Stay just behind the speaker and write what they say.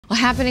Well,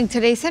 happening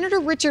today,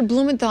 Senator Richard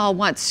Blumenthal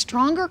wants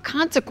stronger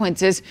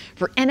consequences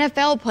for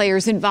NFL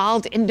players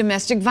involved in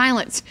domestic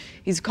violence.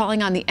 He's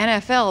calling on the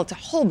NFL to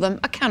hold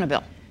them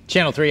accountable.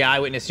 Channel 3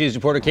 Eyewitness News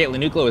reporter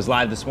Caitlin Nuclo is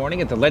live this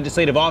morning at the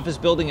Legislative Office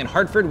Building in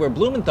Hartford, where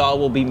Blumenthal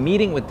will be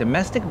meeting with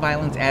domestic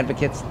violence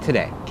advocates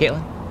today.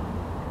 Caitlin?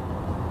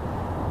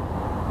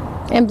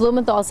 And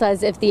Blumenthal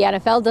says if the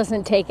NFL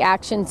doesn't take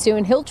action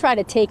soon, he'll try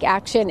to take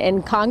action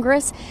in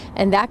Congress,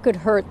 and that could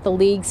hurt the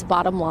league's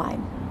bottom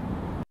line.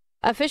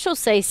 Officials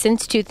say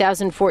since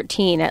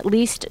 2014, at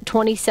least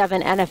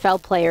 27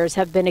 NFL players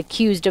have been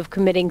accused of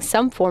committing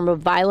some form of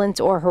violence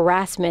or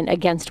harassment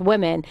against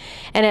women,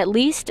 and at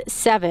least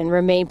 7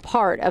 remain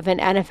part of an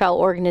NFL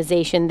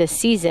organization this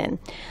season.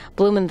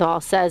 Blumenthal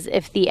says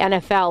if the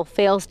NFL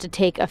fails to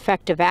take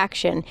effective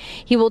action,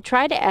 he will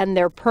try to end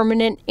their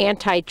permanent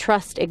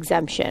antitrust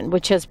exemption,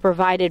 which has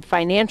provided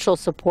financial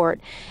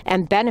support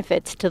and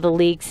benefits to the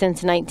league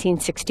since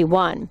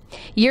 1961.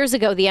 Years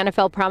ago, the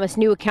NFL promised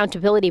new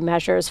accountability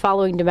measures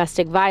following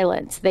domestic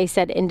violence. They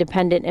said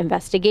independent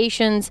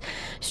investigations,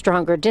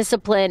 stronger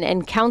discipline,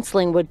 and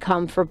counseling would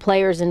come for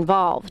players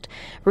involved.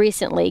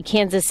 Recently,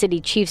 Kansas City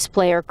Chiefs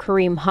player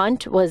Kareem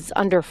Hunt was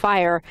under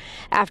fire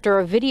after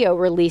a video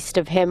released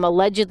of him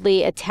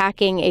allegedly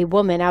attacking a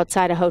woman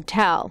outside a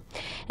hotel.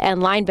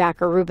 And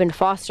linebacker Reuben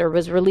Foster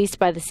was released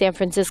by the San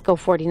Francisco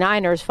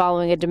 49ers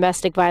following a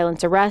domestic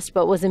violence arrest,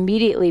 but was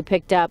immediately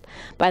picked up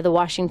by the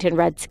Washington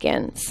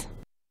Redskins.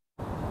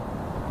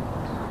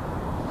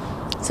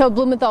 So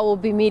Blumenthal will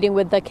be meeting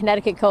with the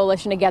Connecticut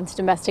Coalition Against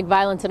Domestic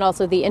Violence and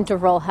also the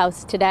Interval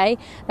House today.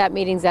 That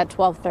meeting's at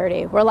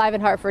 12:30. We're live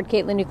in Hartford.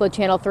 Caitlin Nuclo,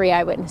 Channel 3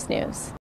 Eyewitness News.